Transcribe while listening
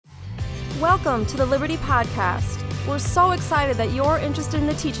Welcome to the Liberty Podcast. We're so excited that you're interested in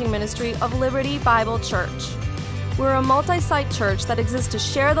the teaching ministry of Liberty Bible Church. We're a multi-site church that exists to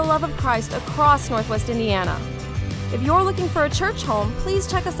share the love of Christ across Northwest Indiana. If you're looking for a church home, please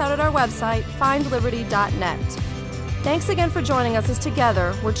check us out at our website, findliberty.net. Thanks again for joining us as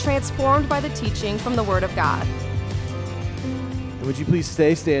together we're transformed by the teaching from the Word of God. And would you please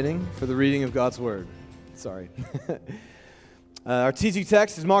stay standing for the reading of God's Word? Sorry. Our teaching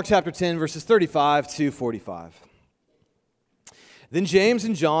text is Mark chapter 10, verses 35 to 45. Then James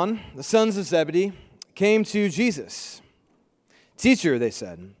and John, the sons of Zebedee, came to Jesus. "Teacher," they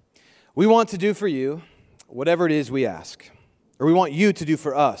said, "we want to do for you whatever it is we ask, or we want you to do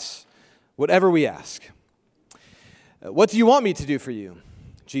for us whatever we ask." "What do you want me to do for you?"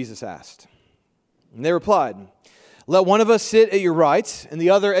 Jesus asked. And they replied, "Let one of us sit at your right and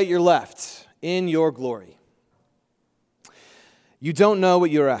the other at your left in your glory." "You don't know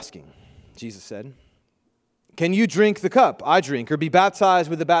what you're asking," Jesus said. "Can you drink the cup I drink, or be baptized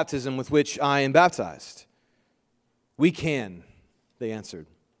with the baptism with which I am baptized?" "We can," they answered.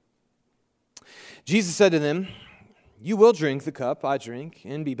 Jesus said to them, "You will drink the cup I drink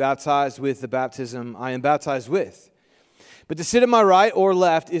and be baptized with the baptism I am baptized with. But to sit at my right or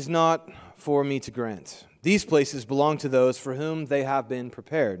left is not for me to grant. These places belong to those for whom they have been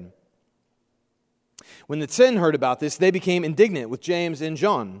prepared." When the 10 heard about this, they became indignant with James and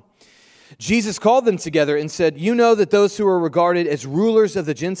John. Jesus called them together and said, "You know that those who are regarded as rulers of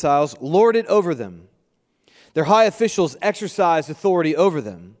the Gentiles lord it over them. Their high officials exercise authority over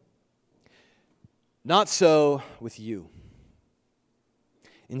them. Not so with you.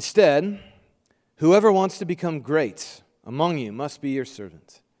 Instead, whoever wants to become great among you must be your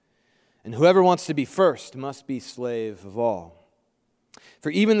servant, and whoever wants to be first must be slave of all. For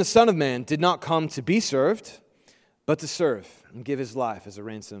even the Son of Man did not come to be served, but to serve and give his life as a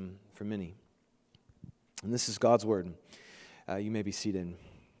ransom for many." And this is God's word. You may be seated.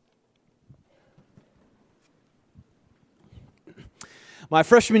 My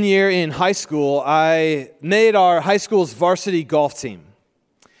freshman year in high school, I made our high school's varsity golf team.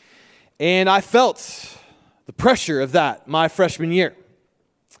 And I felt the pressure of that my freshman year.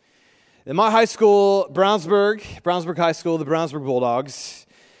 In my high school, Brownsburg High School, the Brownsburg Bulldogs,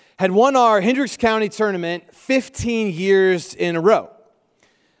 had won our Hendricks County tournament 15 years in a row.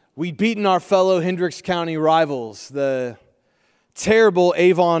 We'd beaten our fellow Hendricks County rivals, the terrible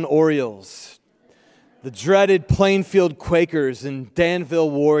Avon Orioles, the dreaded Plainfield Quakers and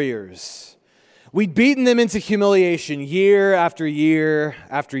Danville Warriors. We'd beaten them into humiliation year after year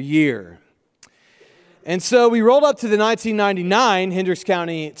after year. And so we rolled up to the 1999 Hendricks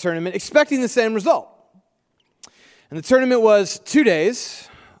County tournament expecting the same result. And the tournament was 2 days.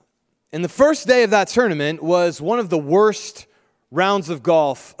 And the first day of that tournament was one of the worst rounds of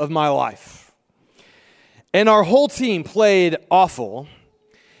golf of my life. And our whole team played awful.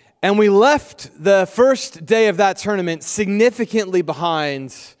 And we left the first day of that tournament significantly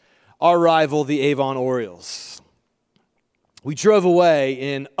behind our rival, the Avon Orioles. We drove away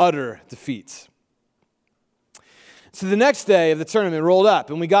in utter defeat. So the next day of the tournament rolled up,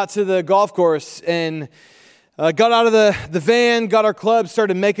 and we got to the golf course and got out of the van, got our clubs,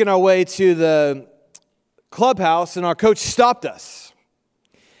 started making our way to the clubhouse, and our coach stopped us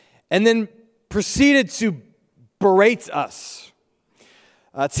and then proceeded to berate us,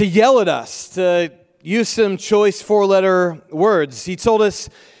 to yell at us, to use some choice four-letter words. He told us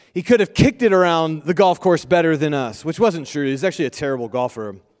he could have kicked it around the golf course better than us, which wasn't true. He was actually a terrible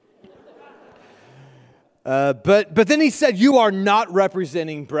golfer. But then he said, "You are not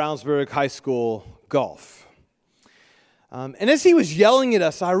representing Brownsburg High School golf." And as he was yelling at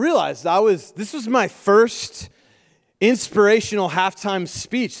us, I realized this was my first inspirational halftime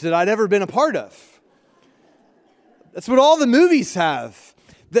speech that I'd ever been a part of. That's what all the movies have.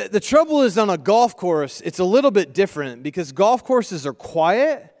 The trouble is, on a golf course, it's a little bit different because golf courses are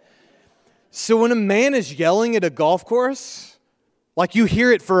quiet. So when a man is yelling at a golf course, like you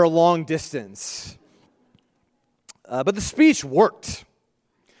hear it for a long distance. But the speech worked.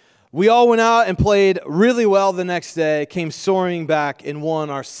 We all went out and played really well the next day, came soaring back, and won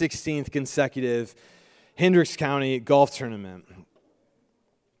our 16th consecutive Hendricks County golf tournament.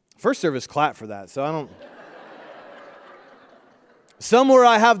 First service clap for that, so I don't... Somewhere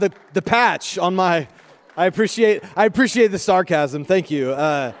I have the patch on my... I appreciate the sarcasm, thank you.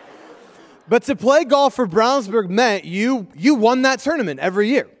 But to play golf for Brownsburg meant you won that tournament every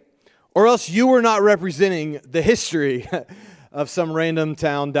year. Or else you were not representing the history of some random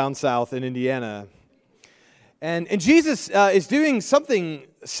town down south in Indiana. And Jesus is doing something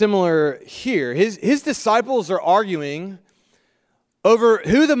similar here. His disciples are arguing over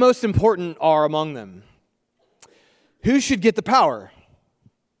who the most important are among them. Who should get the power?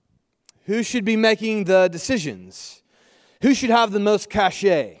 Who should be making the decisions? Who should have the most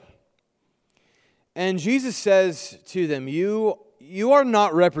cachet? And Jesus says to them, you are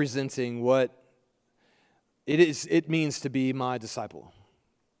not representing what it means to be my disciple.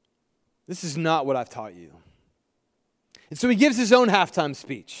 This is not what I've taught you. And so he gives his own halftime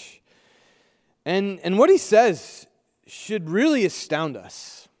speech. And what he says should really astound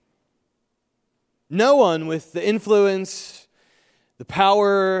us. No one with the influence, the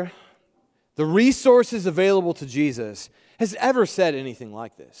power, the resources available to Jesus has ever said anything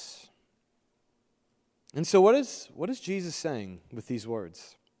like this. And so what is Jesus saying with these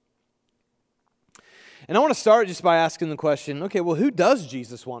words? And I want to start just by asking the question, okay, well, who does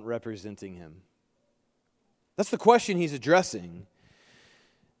Jesus want representing him? That's the question he's addressing.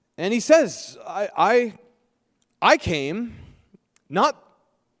 And he says, I came not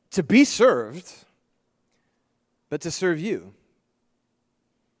to be served, but to serve you,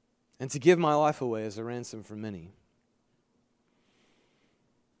 and to give my life away as a ransom for many.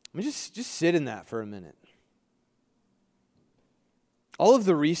 I mean, just sit in that for a minute. All of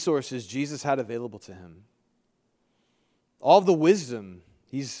the resources Jesus had available to him, all of the wisdom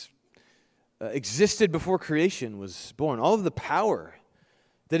he's existed before creation was born, all of the power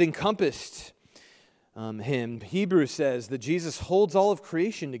that encompassed him. Hebrews says that Jesus holds all of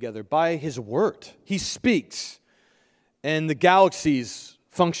creation together by his word. He speaks, and the galaxies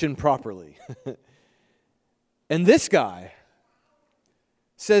function properly. And this guy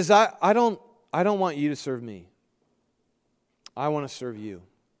says, I don't want you to serve me. I want to serve you.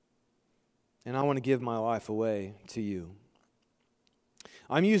 And I want to give my life away to you.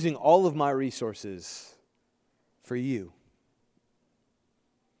 I'm using all of my resources for you.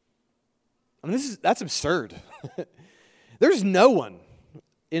 I mean, that's absurd. There's no one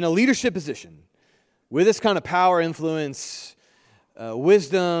in a leadership position with this kind of power, influence,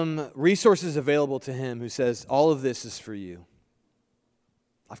 wisdom, resources available to him who says, all of this is for you.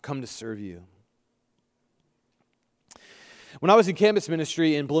 I've come to serve you. When I was in campus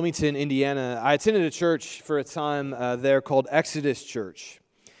ministry in Bloomington, Indiana, I attended a church for a time there called Exodus Church.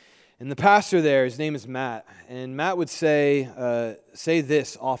 And the pastor there, his name is Matt, and Matt would say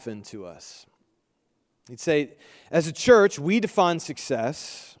this often to us. He'd say, as a church, we define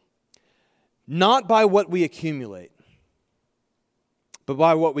success not by what we accumulate, but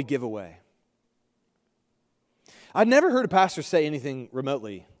by what we give away. I'd never heard a pastor say anything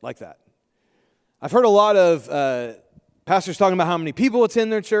remotely like that. I've heard a lot of pastors talking about how many people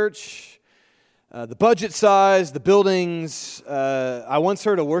attend their church, the budget size, the buildings. I once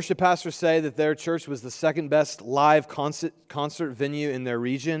heard a worship pastor say that their church was the second best live concert venue in their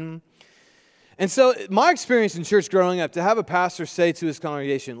region. And so my experience in church growing up, to have a pastor say to his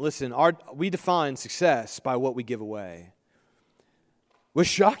congregation, listen, we define success by what we give away, was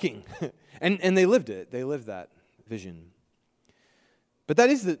shocking. And they lived it. They lived that vision. But that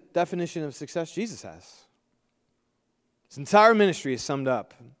is the definition of success Jesus has. His entire ministry is summed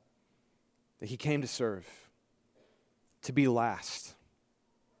up that he came to serve, to be last,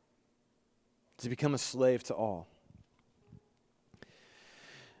 to become a slave to all.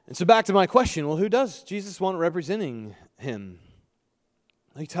 And so back to my question, well, who does Jesus want representing him?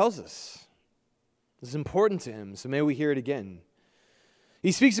 He tells us. This is important to him, so may we hear it again.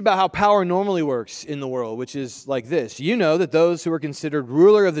 He speaks about how power normally works in the world, which is like this. You know that those who are considered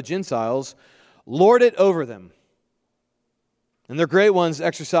ruler of the Gentiles lord it over them, and their great ones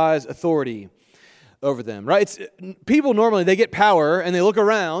exercise authority over them, right? People normally, they get power and they look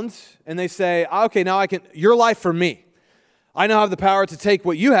around and they say, okay, now your life for me. I now have the power to take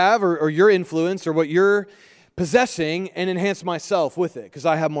what you have or your influence or what you're possessing and enhance myself with it because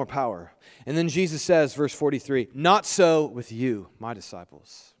I have more power. And then Jesus says, verse 43, not so with you, my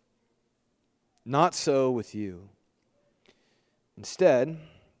disciples. Not so with you. Instead,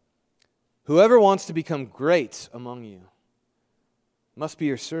 whoever wants to become great among you must be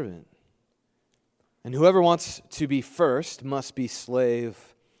your servant. And whoever wants to be first must be slave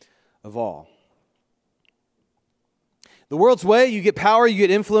of all. The world's way, you get power, you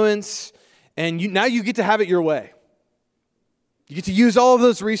get influence, and now you get to have it your way. You get to use all of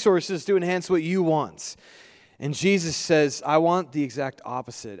those resources to enhance what you want. And Jesus says, I want the exact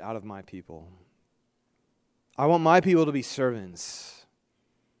opposite out of my people. I want my people to be servants,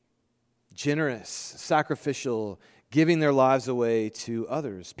 generous, sacrificial, giving their lives away to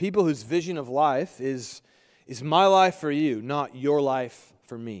others. People whose vision of life is my life for you, not your life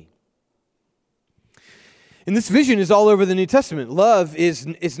for me. And this vision is all over the New Testament. Love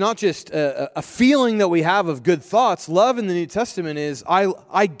is not just a feeling that we have of good thoughts. Love in the New Testament is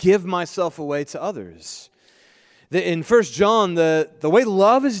I give myself away to others. In 1 John, the way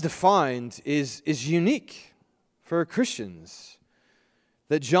love is defined is unique for Christians.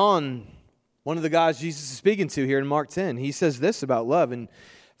 That John, one of the guys Jesus is speaking to here in Mark 10, he says this about love in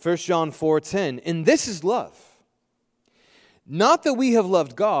 1 John 4:10. And this is love. Not that we have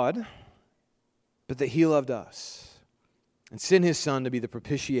loved God, but that he loved us and sent his Son to be the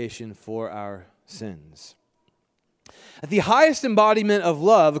propitiation for our sins. The highest embodiment of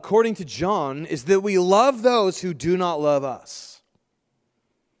love, according to John, is that we love those who do not love us.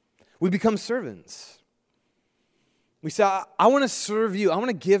 We become servants. We say, I want to serve you. I want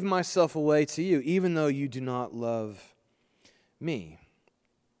to give myself away to you, even though you do not love me.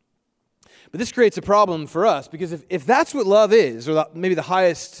 But this creates a problem for us, because if that's what love is, or maybe the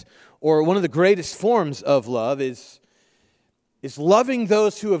highest or one of the greatest forms of love is loving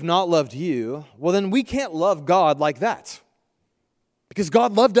those who have not loved you, well, then we can't love God like that, because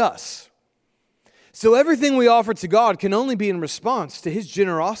God loved us. So everything we offer to God can only be in response to his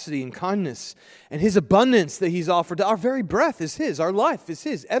generosity and kindness and his abundance that he's offered. Our very breath is his. Our life is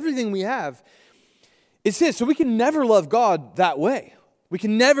his. Everything we have is his. So we can never love God that way. We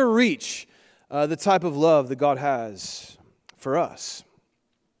can never reach the type of love that God has for us.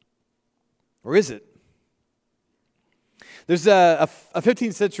 Or is it? There's a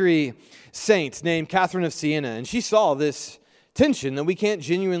 15th century saint named Catherine of Siena, and she saw this tension that we can't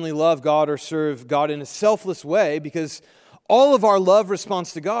genuinely love God or serve God in a selfless way, because all of our love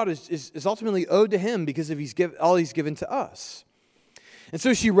response to God is ultimately owed to him because of all he's given to us. And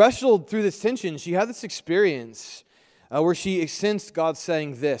so she wrestled through this tension. She had this experience where she sensed God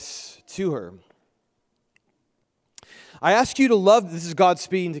saying this to her. I ask you to love, this is God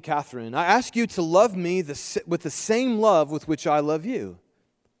speaking to Catherine, I ask you to love me with the same love with which I love you.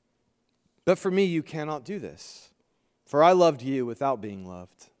 But for me, you cannot do this, for I loved you without being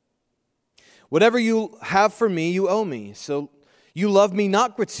loved. Whatever you have for me, you owe me. So you love me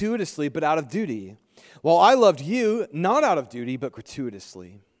not gratuitously, but out of duty, while I loved you not out of duty, but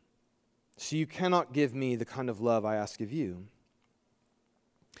gratuitously. So you cannot give me the kind of love I ask of you.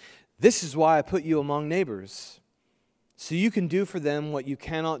 This is why I put you among neighbors, so you can do for them what you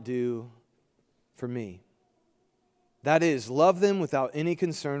cannot do for me. That is, love them without any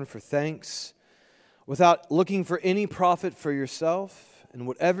concern for thanks, without looking for any profit for yourself, and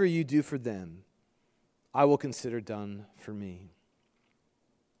whatever you do for them, I will consider done for me.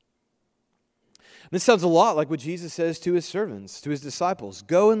 This sounds a lot like what Jesus says to his servants, to his disciples.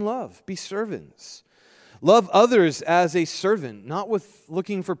 Go and love, be servants. Love others as a servant, not with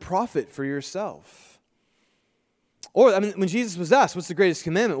looking for profit for yourself. Or, when Jesus was asked, what's the greatest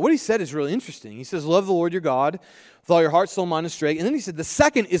commandment? What he said is really interesting. He says, love the Lord your God with all your heart, soul, mind, and strength. And then he said, the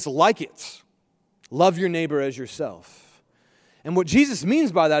second is like it. Love your neighbor as yourself. And what Jesus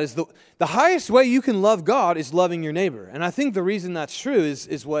means by that is the highest way you can love God is loving your neighbor. And I think the reason that's true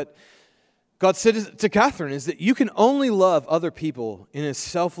is what God said to Catherine, is that you can only love other people in a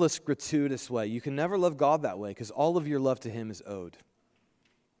selfless, gratuitous way. You can never love God that way, because all of your love to him is owed,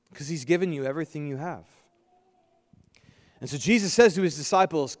 because he's given you everything you have. And so Jesus says to his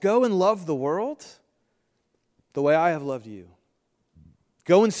disciples, go and love the world the way I have loved you.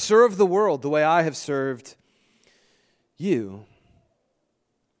 Go and serve the world the way I have served you.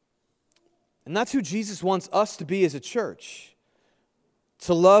 And that's who Jesus wants us to be as a church,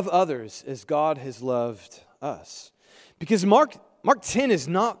 to love others as God has loved us. Because Mark 10 it's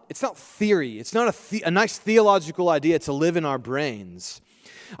not theory. It's not a nice theological idea to live in our brains.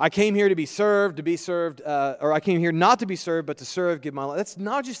 I came here to be served, or I came here not to be served, but to serve, give my life. That's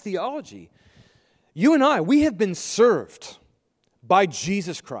not just theology. You and I, we have been served by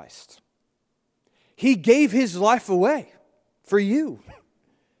Jesus Christ. He gave his life away for you.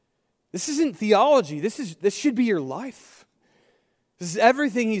 This isn't theology. This should be your life. This is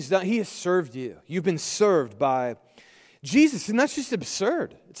everything he's done. He has served you. You've been served by Jesus, and that's just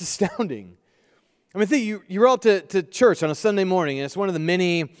absurd. It's astounding. Think you roll up to church on a Sunday morning, and it's one of the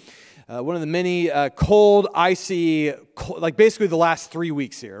many cold, icy, like basically the last 3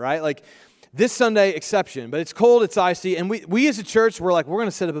 weeks here, right? Like this Sunday exception, but it's cold, it's icy, and we as a church, we're going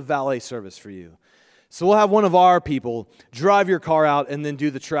to set up a valet service for you. So we'll have one of our people drive your car out and then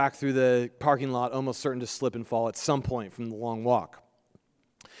do the track through the parking lot, almost certain to slip and fall at some point from the long walk.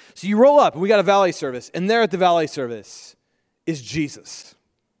 So you roll up, and we got a valet service, and there at the valet service is Jesus.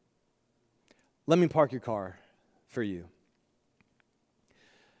 Let me park your car for you.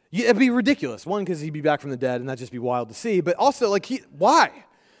 It'd be ridiculous. One, because he'd be back from the dead, and that'd just be wild to see. But also, why?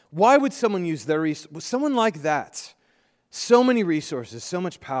 Why would someone use someone like that? So many resources, so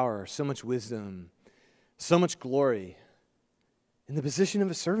much power, so much wisdom, so much glory in the position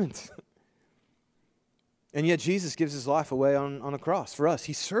of a servant. And yet Jesus gives his life away on a cross for us.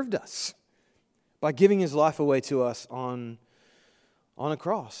 He served us by giving his life away to us on a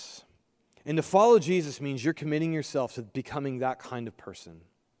cross. And to follow Jesus means you're committing yourself to becoming that kind of person,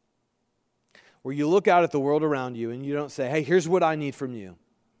 where you look out at the world around you and you don't say, hey, here's what I need from you.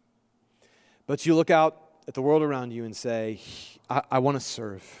 But you look out at the world around you and say, I want to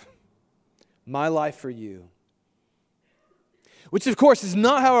serve. My life for you. Which, of course, is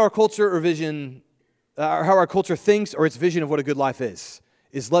not how our culture or vision, or how our culture thinks or its vision of what a good life is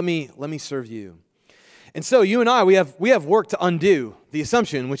let me serve you. And so you and I, we have work to undo the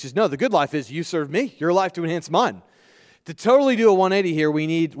assumption, which is, no, the good life is you serve me, your life to enhance mine. To totally do a 180 here, we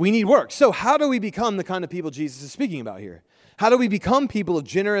need work. So how do we become the kind of people Jesus is speaking about here? How do we become people of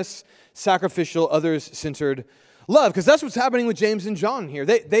generous, sacrificial, others-centered love? Because that's what's happening with James and John here.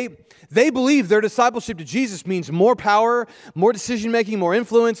 They believe their discipleship to Jesus means more power, more decision-making, more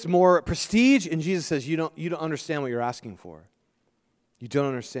influence, more prestige. And Jesus says, you don't understand what you're asking for. You don't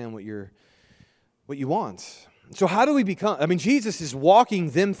understand what you want. So how do we become? Jesus is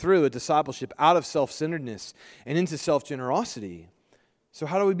walking them through a discipleship out of self-centeredness and into self-generosity. So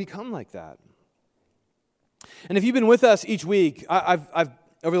how do we become like that? And if you've been with us each week, I've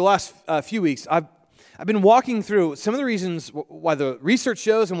over the last few weeks, I've been walking through some of the reasons why the research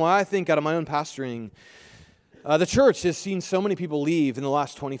shows and why I think out of my own pastoring, the church has seen so many people leave in the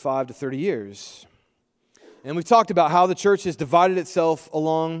last 25 to 30 years. And we've talked about how the church has divided itself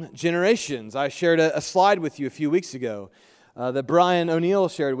along generations. I shared a slide with you a few weeks ago that Brian O'Neill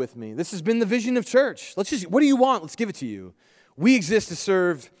shared with me. This has been the vision of church. What do you want? Let's give it to you. We exist to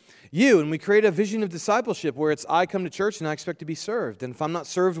serve you, and we create a vision of discipleship where it's I come to church and I expect to be served. And if I'm not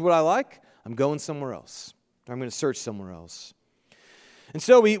served what I like, I'm going somewhere else. I'm going to search somewhere else. And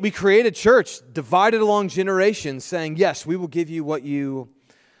so we create a church divided along generations saying, yes, we will give you what you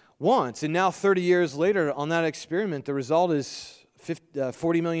want. And now 30 years later on that experiment, the result is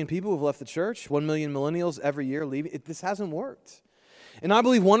 40 million people have left the church, 1 million millennials every year leaving. This hasn't worked. And I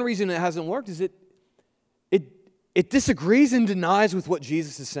believe one reason it hasn't worked is it disagrees and denies with what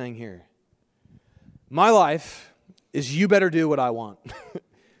Jesus is saying here. My life is you better do what I want.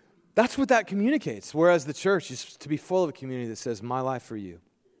 That's what that communicates. Whereas the church is to be full of a community that says, my life for you.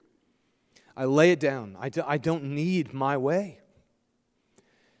 I lay it down. I don't need my way.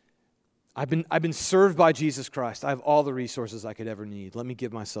 I've been served by Jesus Christ. I have all the resources I could ever need. Let me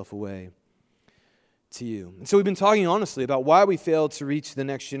give myself away to you. And so we've been talking honestly about why we failed to reach the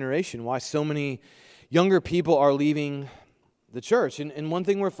next generation, why so many younger people are leaving the church. And one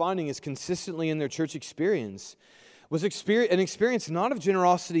thing we're finding is consistently in their church experience was an experience not of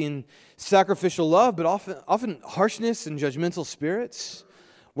generosity and sacrificial love, but often harshness and judgmental spirits.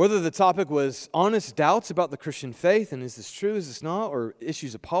 Whether the topic was honest doubts about the Christian faith, and is this true, is this not, or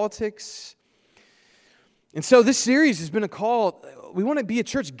issues of politics. And so this series has been a call. We want to be a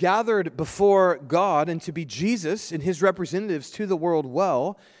church gathered before God and to be Jesus and his representatives to the world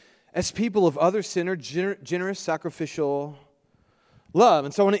well as people of other-centered, generous, sacrificial love.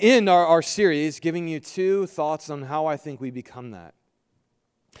 And so I want to end our series giving you two thoughts on how I think we become that.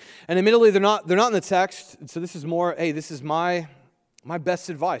 And admittedly, they're not in the text, so this is more, hey, this is my best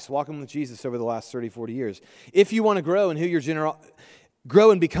advice, walking with Jesus over the last 30, 40 years. If you want to grow in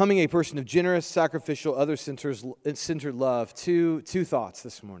grow in becoming a person of generous, sacrificial, other-centered love, two thoughts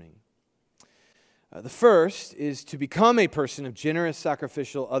this morning. The first is to become a person of generous,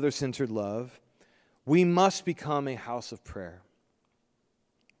 sacrificial, other-centered love, we must become a house of prayer.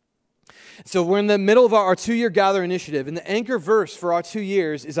 So we're in the middle of our 2-year Gather initiative, and the anchor verse for our 2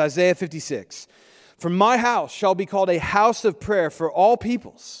 years is Isaiah 56. For my house shall be called a house of prayer for all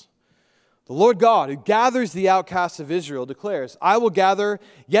peoples. The Lord God, who gathers the outcasts of Israel, declares, I will gather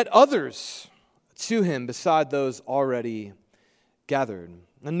yet others to him beside those already gathered.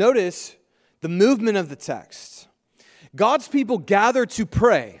 Now notice the movement of the text. God's people gather to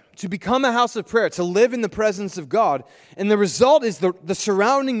pray, to become a house of prayer, to live in the presence of God. And the result is the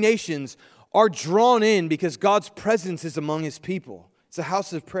surrounding nations are drawn in because God's presence is among his people. It's a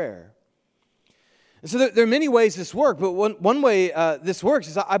house of prayer. And so there are many ways this works, but one way this works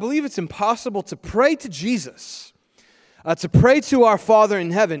is I believe it's impossible to pray to Jesus, to pray to our Father in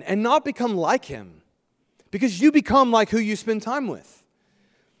heaven and not become like him, because you become like who you spend time with.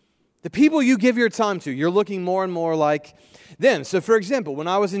 The people you give your time to, you're looking more and more like them. So for example, when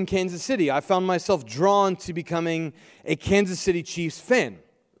I was in Kansas City, I found myself drawn to becoming a Kansas City Chiefs fan,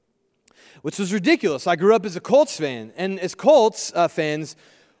 which was ridiculous. I grew up as a Colts fan, and as Colts fans,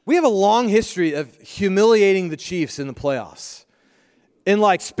 We have a long history of humiliating the Chiefs in the playoffs in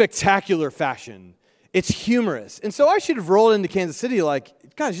like spectacular fashion. It's humorous. And so I should have rolled into Kansas City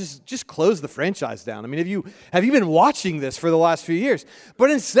like, guys, just close the franchise down. I mean, have you been watching this for the last few years?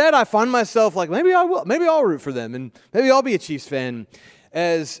 But instead, I find myself like, maybe I will. Maybe I'll root for them, and maybe I'll be a Chiefs fan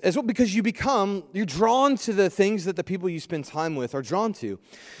as well, because you're drawn to the things that the people you spend time with are drawn to.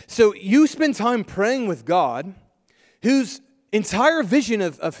 So you spend time praying with God, whose entire vision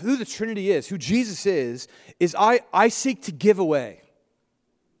of who the Trinity is, who Jesus is I seek to give away.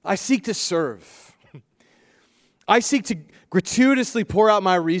 I seek to serve. I seek to gratuitously pour out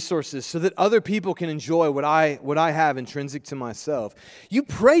my resources so that other people can enjoy what I have intrinsic to myself. You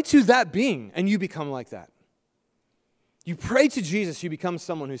pray to that being, and you become like that. You pray to Jesus, you become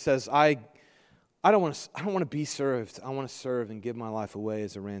someone who says, I don't want to be served. I want to serve and give my life away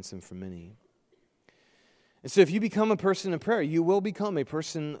as a ransom for many. And so if you become a person of prayer, you will become a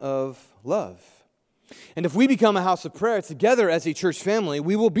person of love. And if we become a house of prayer together as a church family,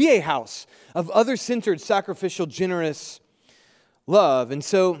 we will be a house of other-centered, sacrificial, generous love. And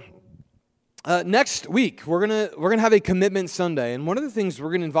so next week, we're gonna have a commitment Sunday. And one of the things we're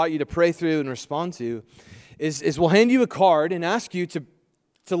going to invite you to pray through and respond to is we'll hand you a card and ask you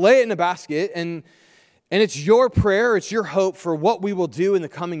to lay it in a basket. And it's your prayer, it's your hope for what we will do in the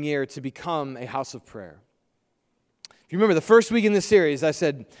coming year to become a house of prayer. If you remember the first week in this series, I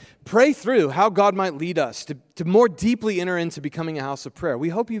said, pray through how God might lead us to more deeply enter into becoming a house of prayer. We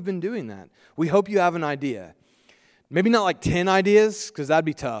hope you've been doing that. We hope you have an idea. Maybe not like 10 ideas, because that'd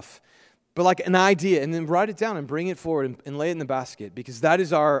be tough, but like an idea, and then write it down and bring it forward and lay it in the basket, because that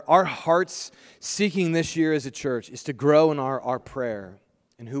is our heart's seeking this year as a church, is to grow in our prayer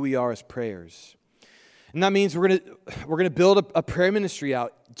and who we are as prayers. And that means we're gonna build a prayer ministry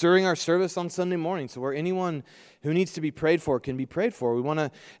out during our service on Sunday morning, so where anyone who needs to be prayed for can be prayed for. We want to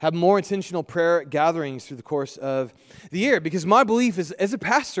have more intentional prayer gatherings through the course of the year, because my belief is, as a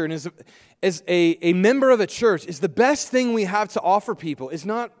pastor and as a member of a church, is the best thing we have to offer people is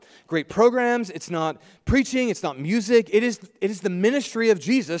not great programs, it's not preaching, it's not music. It is the ministry of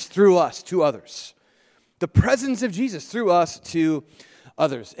Jesus through us to others. The presence of Jesus through us to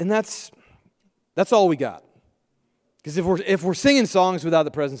others. And that's all we got. Because if we're singing songs without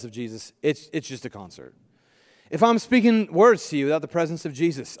the presence of Jesus, it's just a concert. If I'm speaking words to you without the presence of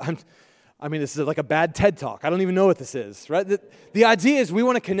Jesus, this is like a bad TED Talk. I don't even know what this is, right? The idea is we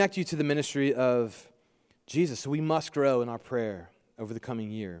want to connect you to the ministry of Jesus, so we must grow in our prayer over the coming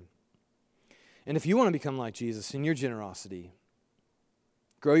year. And if you want to become like Jesus in your generosity,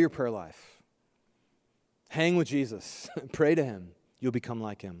 grow your prayer life. Hang with Jesus. Pray to Him. You'll become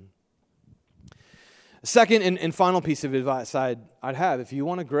like Him. Second and final piece of advice I'd have, if you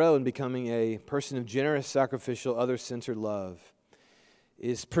want to grow in becoming a person of generous, sacrificial, other-centered love,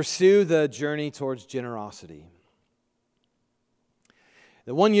 is pursue the journey towards generosity.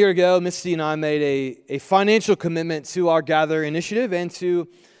 1 year ago, Misty and I made a financial commitment to our Gather initiative and to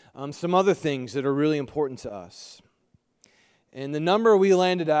some other things that are really important to us. And the number we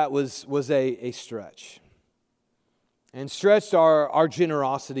landed at was a stretch. And stretched our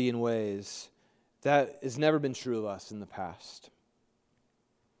generosity in ways that has never been true of us in the past.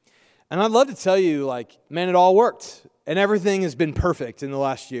 And I'd love to tell you, man, it all worked. And everything has been perfect in the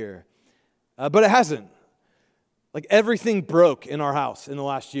last year. But it hasn't. Everything broke in our house in the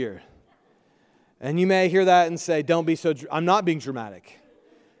last year. And you may hear that and say, don't be so... I'm not being dramatic.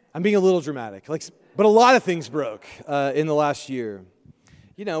 I'm being a little dramatic. But a lot of things broke in the last year.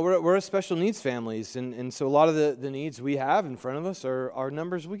 You know, we're a special needs families, and so a lot of the needs we have in front of us are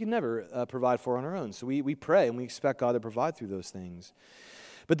numbers we can never provide for on our own. So we pray, and we expect God to provide through those things.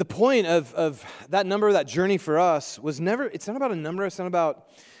 But the point of that number, that journey for us, it's not about a number, it's not about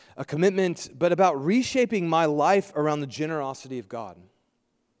a commitment, but about reshaping my life around the generosity of God.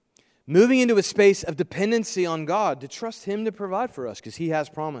 Moving into a space of dependency on God to trust Him to provide for us, because He has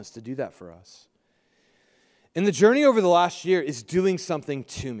promised to do that for us. And the journey over the last year is doing something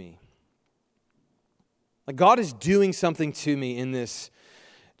to me. God is doing something to me in this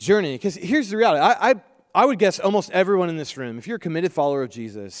journey. Because here's the reality. I would guess almost everyone in this room, if you're a committed follower of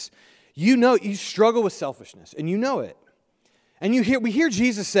Jesus, you know you struggle with selfishness, and you know it. And we hear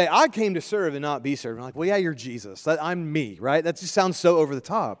Jesus say, I came to serve and not be served. I'm like, well, yeah, you're Jesus. I'm me, right? That just sounds so over the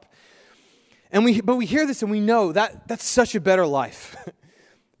top. But we hear this and we know that's such a better life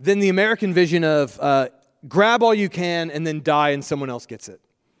than the American vision of grab all you can and then die and someone else gets it.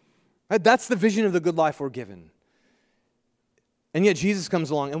 Right? That's the vision of the good life we're given. And yet Jesus comes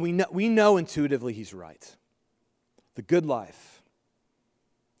along and we know intuitively He's right. The good life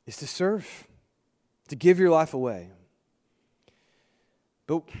is to serve, to give your life away.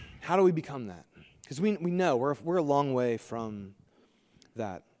 But how do we become that? Because we know we're a long way from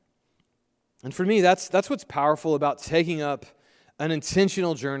that. And for me, that's what's powerful about taking up an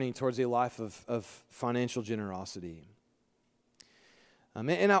intentional journey towards a life of financial generosity.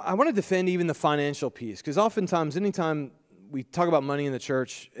 And I want to defend even the financial piece, because oftentimes, anytime we talk about money in the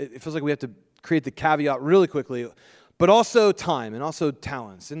church, it feels like we have to create the caveat really quickly, but also time and also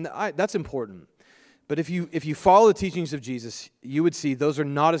talents, and that's important. But if you follow the teachings of Jesus, you would see those are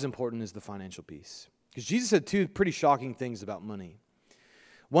not as important as the financial piece. Because Jesus said two pretty shocking things about money.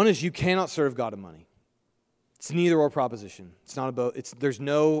 One is you cannot serve God and money. It's an either or proposition. It's not about. There's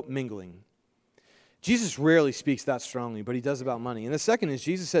no mingling. Jesus rarely speaks that strongly, but he does about money. And the second is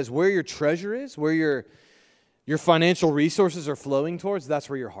Jesus says where your treasure is, where your financial resources are flowing towards, that's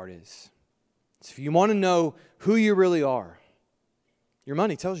where your heart is. So if you want to know who you really are, your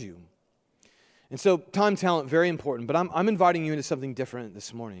money tells you. And so time, talent, very important. But I'm inviting you into something different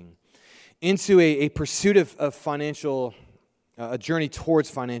this morning, into a pursuit of financial, a journey towards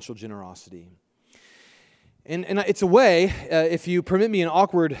financial generosity. And it's a way, if you permit me an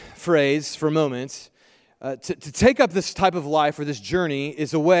awkward phrase for a moment, to take up this type of life or this journey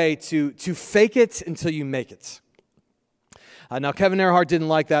is a way to fake it until you make it. Now, Kevin Earhart didn't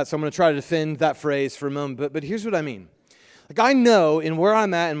like that, so I'm going to try to defend that phrase for a moment. But here's what I mean. Like, I know in where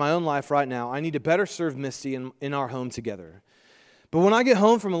I'm at in my own life right now, I need to better serve Misty in our home together. But when I get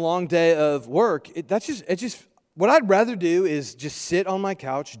home from a long day of work, it's just what I'd rather do is just sit on my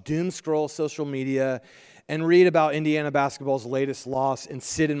couch, doom scroll social media, and read about Indiana basketball's latest loss and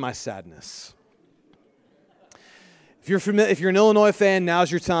sit in my sadness. If you're an Illinois fan,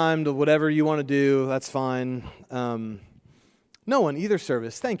 now's your time to whatever you want to do. That's fine. No one, either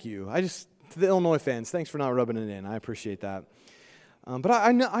service. Thank you. To the Illinois fans, thanks for not rubbing it in. I appreciate that. But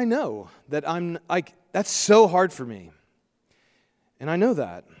I know that that's so hard for me. And I know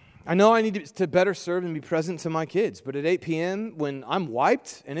that. I know I need to better serve and be present to my kids. But at 8 p.m., when I'm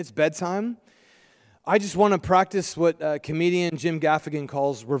wiped and it's bedtime, I just want to practice what comedian Jim Gaffigan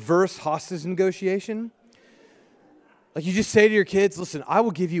calls reverse hostage negotiation. Like, you just say to your kids, listen, I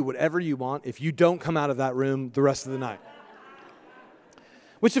will give you whatever you want if you don't come out of that room the rest of the night.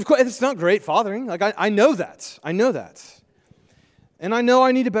 Which, of course, it's not great fathering. Like, I know that. I know that. And I know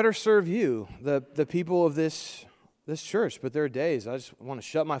I need to better serve you, the people of this church. But there are days I just want to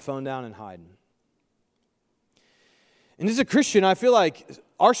shut my phone down and hide. And as a Christian, I feel like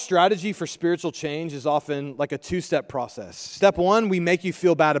our strategy for spiritual change is often like a two-step process. Step one, we make you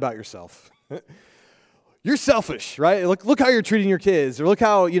feel bad about yourself. You're selfish, right? Look how you're treating your kids, or look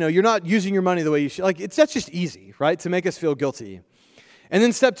how, you're not using your money the way you should. Like, that's just easy, right? To make us feel guilty. And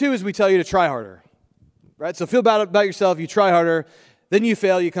then step two is we tell you to try harder, right? So feel bad about yourself, you try harder, then you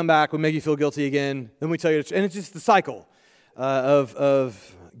fail, you come back, we make you feel guilty again, then we tell you to, and it's just the cycle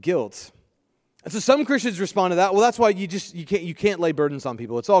of guilt. And so some Christians respond to that. Well, that's why you can't lay burdens on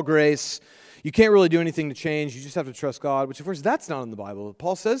people. It's all grace. You can't really do anything to change. You just have to trust God, which of course that's not in the Bible.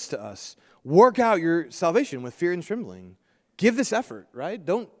 Paul says to us, work out your salvation with fear and trembling. Give this effort, right?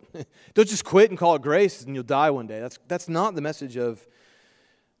 Don't just quit and call it grace and you'll die one day. That's not the message of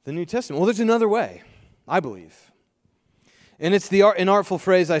the New Testament. Well, there's another way, I believe. And it's the inartful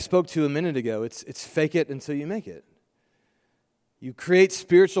phrase I spoke to a minute ago. It's fake it until you make it. You create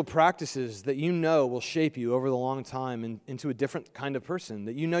spiritual practices that you know will shape you over the long time into a different kind of person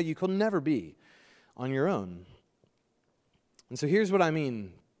that you know you could never be on your own. And so here's what I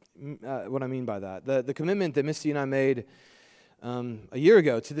mean. What I mean by that. The commitment that Misty and I made a year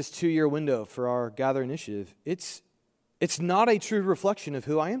ago to this 2-year window for our Gather initiative, it's not a true reflection of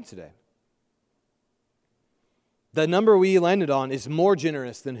who I am today. The number we landed on is more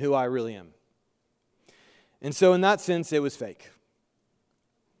generous than who I really am. And so in that sense, it was fake.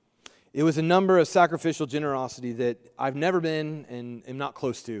 It was a number of sacrificial generosity that I've never been and am not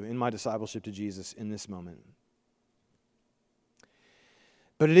close to in my discipleship to Jesus in this moment.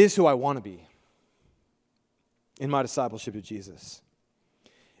 But it is who I want to be in my discipleship to Jesus.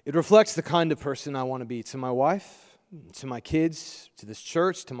 It reflects the kind of person I want to be to my wife, to my kids, to this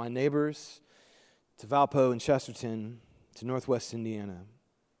church, to my neighbors, to Valpo and Chesterton, to Northwest Indiana.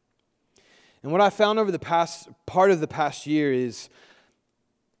 And what I found over part of the past year is,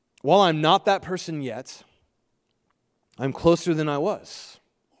 while I'm not that person yet, I'm closer than I was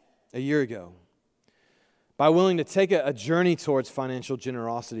a year ago. By willing to take a journey towards financial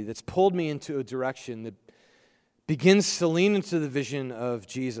generosity that's pulled me into a direction that begins to lean into the vision of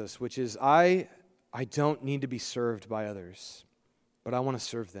Jesus, which is I don't need to be served by others, but I want to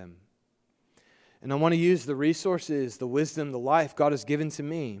serve them. And I want to use the resources, the wisdom, the life God has given to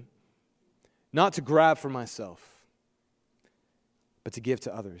me, not to grab for myself, but to give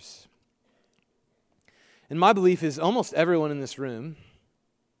to others. And my belief is almost everyone in this room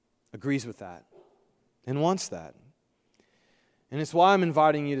agrees with that and wants that. And it's why I'm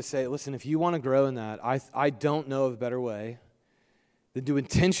inviting you to say, listen, if you want to grow in that, I don't know of a better way than to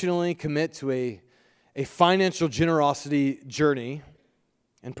intentionally commit to a financial generosity journey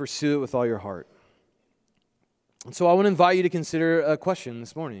and pursue it with all your heart. And so I want to invite you to consider a question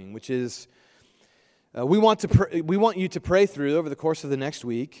this morning, which is, we want you to pray through over the course of the next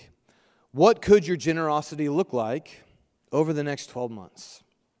week, what could your generosity look like over the next 12 months?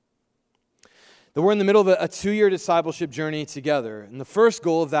 That we're in the middle of a 2-year discipleship journey together. And the first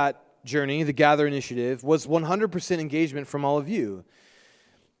goal of that journey, the Gather Initiative, was 100% engagement from all of you.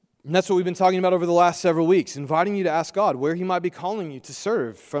 And that's what we've been talking about over the last several weeks, inviting you to ask God where He might be calling you to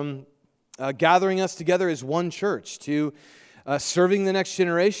serve, from gathering us together as one church to serving the next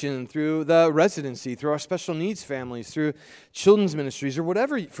generation through the residency, through our special needs families, through children's ministries, or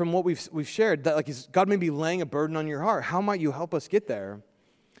whatever from what we've shared. That God may be laying a burden on your heart. How might you help us get there?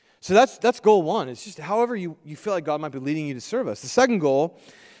 So that's goal one. It's just however you feel like God might be leading you to serve us. The second goal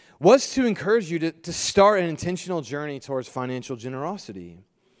was to encourage you to start an intentional journey towards financial generosity.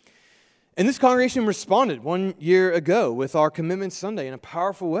 And this congregation responded 1 year ago with our Commitment Sunday in a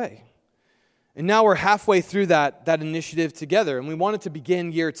powerful way. And now we're halfway through that initiative together, and we wanted to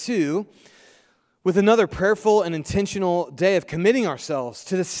begin year 2 with another prayerful and intentional day of committing ourselves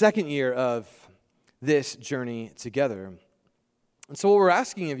to the second year of this journey together. And so what we're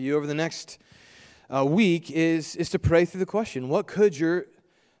asking of you over the next week is to pray through the question, what could your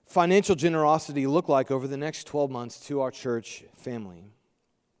financial generosity look like over the next 12 months to our church family?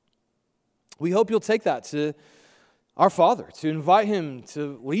 We hope you'll take that to our Father, to invite Him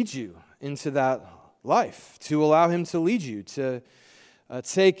to lead you into that life, to allow Him to lead you, to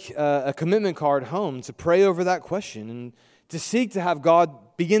take a commitment card home, to pray over that question, and to seek to have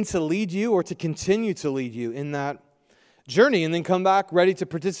God begin to lead you or to continue to lead you in that journey, and then come back ready to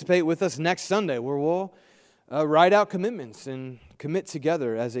participate with us next Sunday, where we'll write out commitments and commit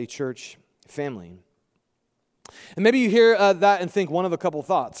together as a church family. And maybe you hear that and think one of a couple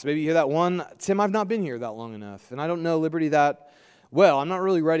thoughts. Maybe you hear that one, Tim, I've not been here that long enough, and I don't know Liberty that well. I'm not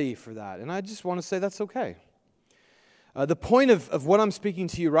really ready for that. And I just want to say that's okay. The point of what I'm speaking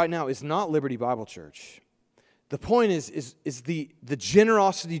to you right now is not Liberty Bible Church. The point is the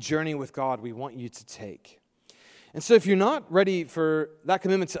generosity journey with God we want you to take. And so if you're not ready for that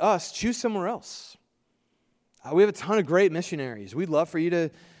commitment to us, choose somewhere else. We have a ton of great missionaries. We'd love for you to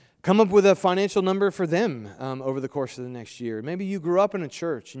come up with a financial number for them over the course of the next year. Maybe you grew up in a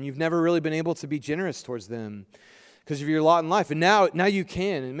church and you've never really been able to be generous towards them because of your lot in life. And now you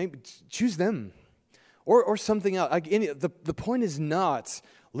can, and maybe choose them or something else. The point is not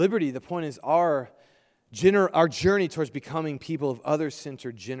Liberty. The point is our journey towards becoming people of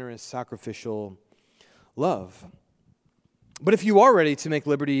other-centered, generous, sacrificial love. But if you are ready to make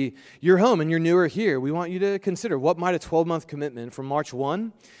Liberty your home and you're newer here, we want you to consider what might a 12-month commitment from March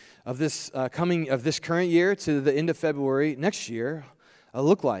 1 of this current year to the end of February next year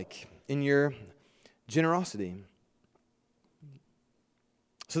look like in your generosity.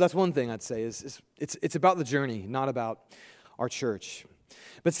 So that's one thing I'd say is it's about the journey, not about our church.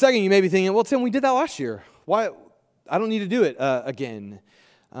 But second, you may be thinking, well, Tim, we did that last year. Why? I don't need to do it again.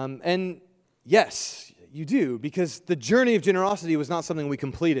 And yes, you do, because the journey of generosity was not something we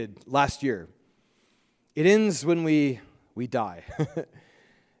completed last year. It ends when we die.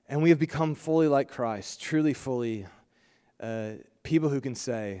 And we have become fully like Christ, truly fully people who can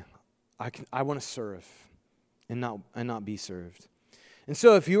say, I want to serve and not be served. And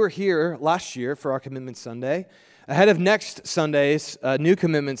so if you were here last year for our Commitment Sunday, ahead of next Sunday's New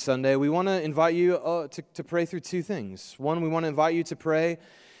Commitment Sunday, we want to invite you to pray through two things. One, we want to invite you to pray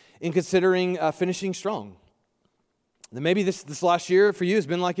in considering finishing strong. Then maybe this last year for you has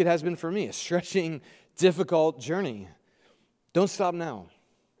been like it has been for me, a stretching, difficult journey. Don't stop now.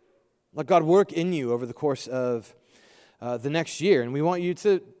 Let God work in you over the course of the next year. And we want you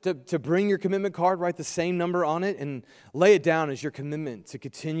to bring your commitment card, write the same number on it, and lay it down as your commitment to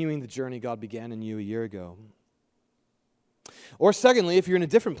continuing the journey God began in you a year ago. Or secondly, if you're in a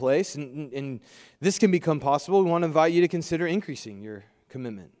different place, and this can become possible, we want to invite you to consider increasing your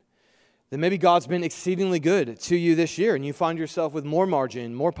commitment. Then maybe God's been exceedingly good to you this year, and you find yourself with more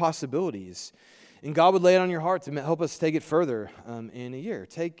margin, more possibilities. And God would lay it on your heart to help us take it further in a year.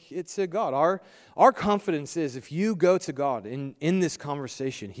 Take it to God. Our confidence is if you go to God in this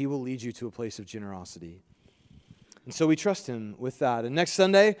conversation, He will lead you to a place of generosity. And so we trust Him with that. And next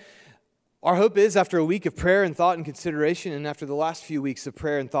Sunday, our hope is after a week of prayer and thought and consideration, and after the last few weeks of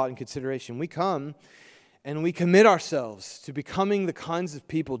prayer and thought and consideration, we come and we commit ourselves to becoming the kinds of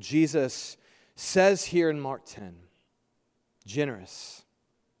people Jesus says here in Mark 10, generous,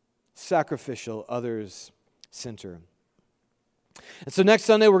 sacrificial, others-centered. And so next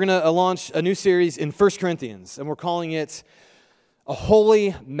Sunday, we're going to launch a new series in 1 Corinthians, and we're calling it A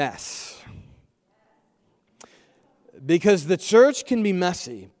Holy Mess. Because the church can be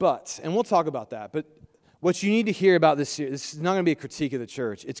messy, and we'll talk about that, but what you need to hear about this series, this is not going to be a critique of the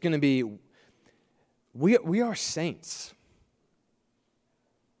church. It's going to be, we are saints.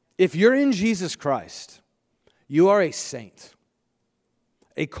 If you're in Jesus Christ, you are a saint,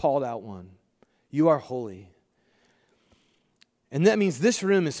 a called out one. You are holy. And that means this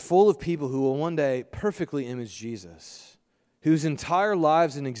room is full of people who will one day perfectly image Jesus, whose entire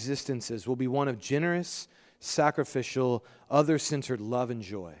lives and existences will be one of generous, sacrificial, other-centered love and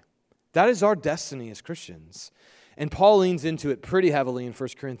joy. That is our destiny as Christians. And Paul leans into it pretty heavily in 1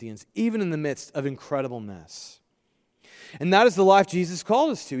 Corinthians, even in the midst of incredible mess. And that is the life Jesus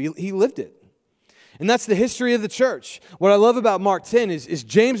called us to. He lived it. And that's the history of the church. What I love about Mark 10 is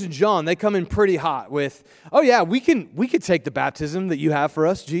James and John, they come in pretty hot with, oh yeah, we could take the baptism that you have for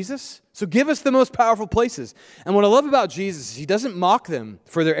us, Jesus. So give us the most powerful places. And what I love about Jesus is he doesn't mock them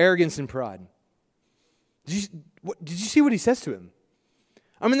for their arrogance and pride. Did you see what he says to him?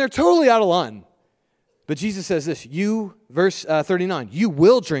 I mean, they're totally out of line. But Jesus says this, verse 39, you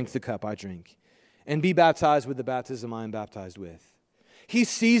will drink the cup I drink and be baptized with the baptism I am baptized with. He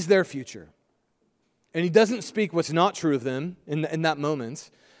sees their future. And he doesn't speak what's not true of them in that moment,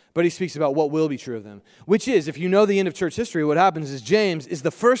 but he speaks about what will be true of them. Which is, if you know the end of church history, what happens is James is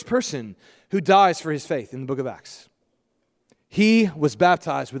the first person who dies for his faith in the book of Acts. He was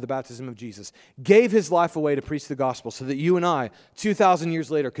baptized with the baptism of Jesus, gave his life away to preach the gospel so that you and I, 2,000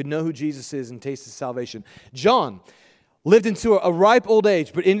 years later, could know who Jesus is and taste his salvation. John lived into a ripe old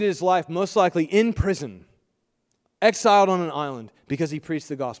age, but ended his life most likely in prison, exiled on an island because he preached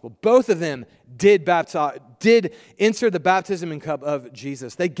the gospel. Both of them did enter the baptism and cup of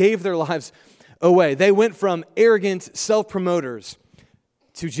Jesus. They gave their lives away. They went from arrogant self-promoters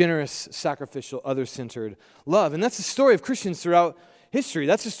to generous, sacrificial, other-centered love. And that's the story of Christians throughout history.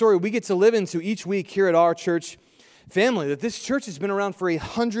 That's the story we get to live into each week here at our church family, that this church has been around for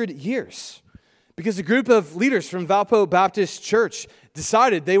 100 years because a group of leaders from Valpo Baptist Church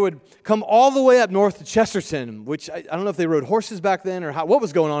decided they would come all the way up north to Chesterton, which I don't know if they rode horses back then or what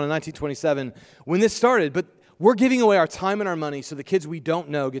was going on in 1927 when this started, but we're giving away our time and our money so the kids we don't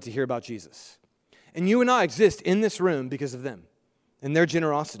know get to hear about Jesus. And you and I exist in this room because of them and their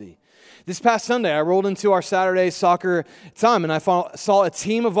generosity. This past Sunday, I rolled into our Saturday soccer time, and I saw a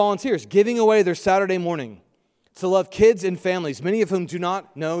team of volunteers giving away their Saturday morning to love kids and families, many of whom do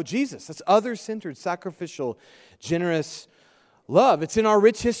not know Jesus. That's other-centered, sacrificial, generous love. It's in our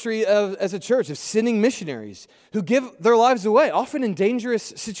rich history as a church of sending missionaries who give their lives away, often in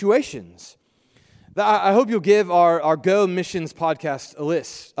dangerous situations. I hope you'll give our Go Missions podcast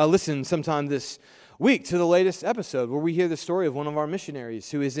a listen sometime this week to the latest episode where we hear the story of one of our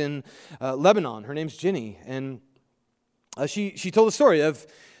missionaries who is in Lebanon. Her name's Jenny, and she told the story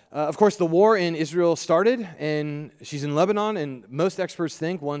of course, the war in Israel started, and she's in Lebanon, and most experts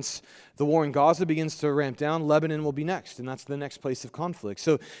think once the war in Gaza begins to ramp down, Lebanon will be next, and that's the next place of conflict.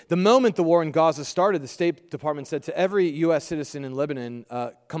 So the moment the war in Gaza started, the State Department said to every U.S. citizen in Lebanon,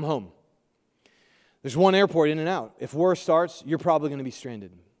 come home. There's one airport in and out. If war starts, you're probably going to be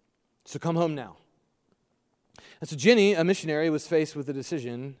stranded. So come home now. And so Jenny, a missionary, was faced with the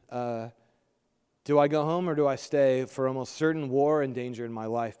decision, do I go home or do I stay for almost certain war and danger in my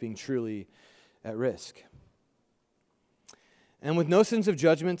life being truly at risk? And with no sense of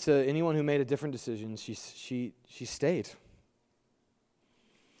judgment to anyone who made a different decision, she stayed.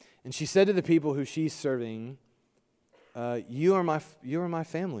 And she said to the people who she's serving, you are my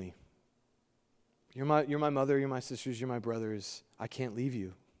family. You're my mother, you're my sisters, you're my brothers. I can't leave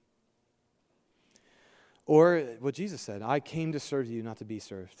you. Or what Jesus said, I came to serve you, not to be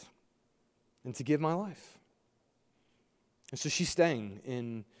served, and to give my life. And so she's staying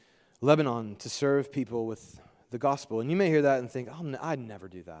in Lebanon to serve people with the gospel. And you may hear that and think, oh, I'd never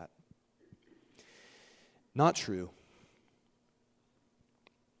do that. Not true.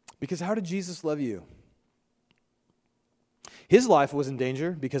 Because how did Jesus love you? His life was in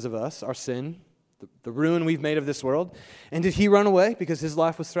danger because of us, our sin, the ruin we've made of this world. And did he run away because his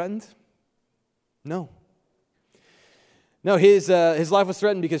life was threatened? No. No, his life was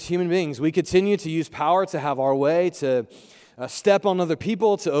threatened because human beings, we continue to use power to have our way, to step on other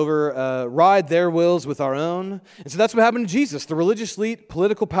people, to override their wills with our own. And so that's what happened to Jesus. The religious elite,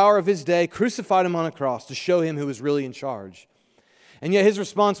 political power of his day, crucified him on a cross to show him who was really in charge. And yet his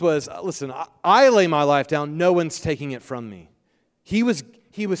response was, listen, I lay my life down. No one's taking it from me. He was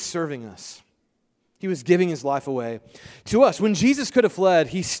serving us. He was giving his life away to us. When Jesus could have fled,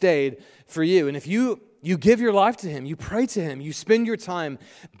 he stayed for you. And if you give your life to him, you pray to him, you spend your time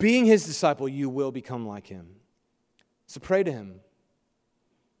being his disciple, you will become like him. So pray to him.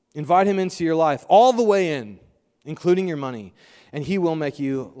 Invite him into your life, all the way in, including your money, and he will make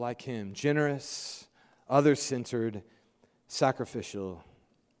you like him, generous, other-centered, sacrificial.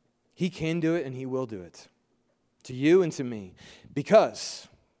 He can do it and he will do it to you and to me because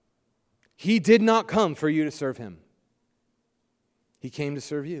he did not come for you to serve him. He came to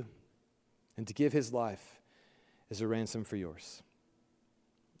serve you and to give his life as a ransom for yours.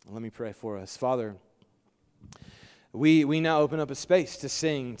 Let me pray for us. Father, we now open up a space to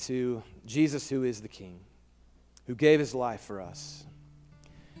sing to Jesus, who is the King, who gave his life for us.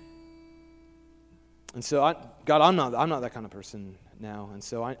 And so, God, I'm not that kind of person now, and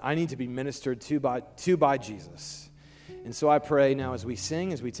so I need to be ministered to by Jesus. And so I pray now as we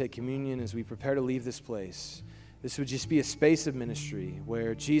sing, as we take communion, as we prepare to leave this place, this would just be a space of ministry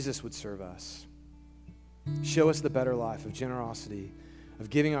where Jesus would serve us. Show us the better life of generosity, of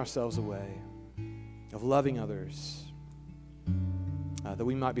giving ourselves away, of loving others, that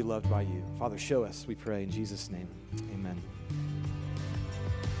we might be loved by you. Father, show us, we pray in Jesus' name. Amen.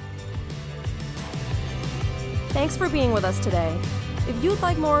 Thanks for being with us today. If you'd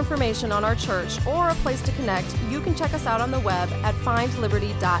like more information on our church or a place to connect, you can check us out on the web at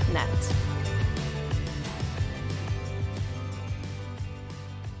findliberty.net.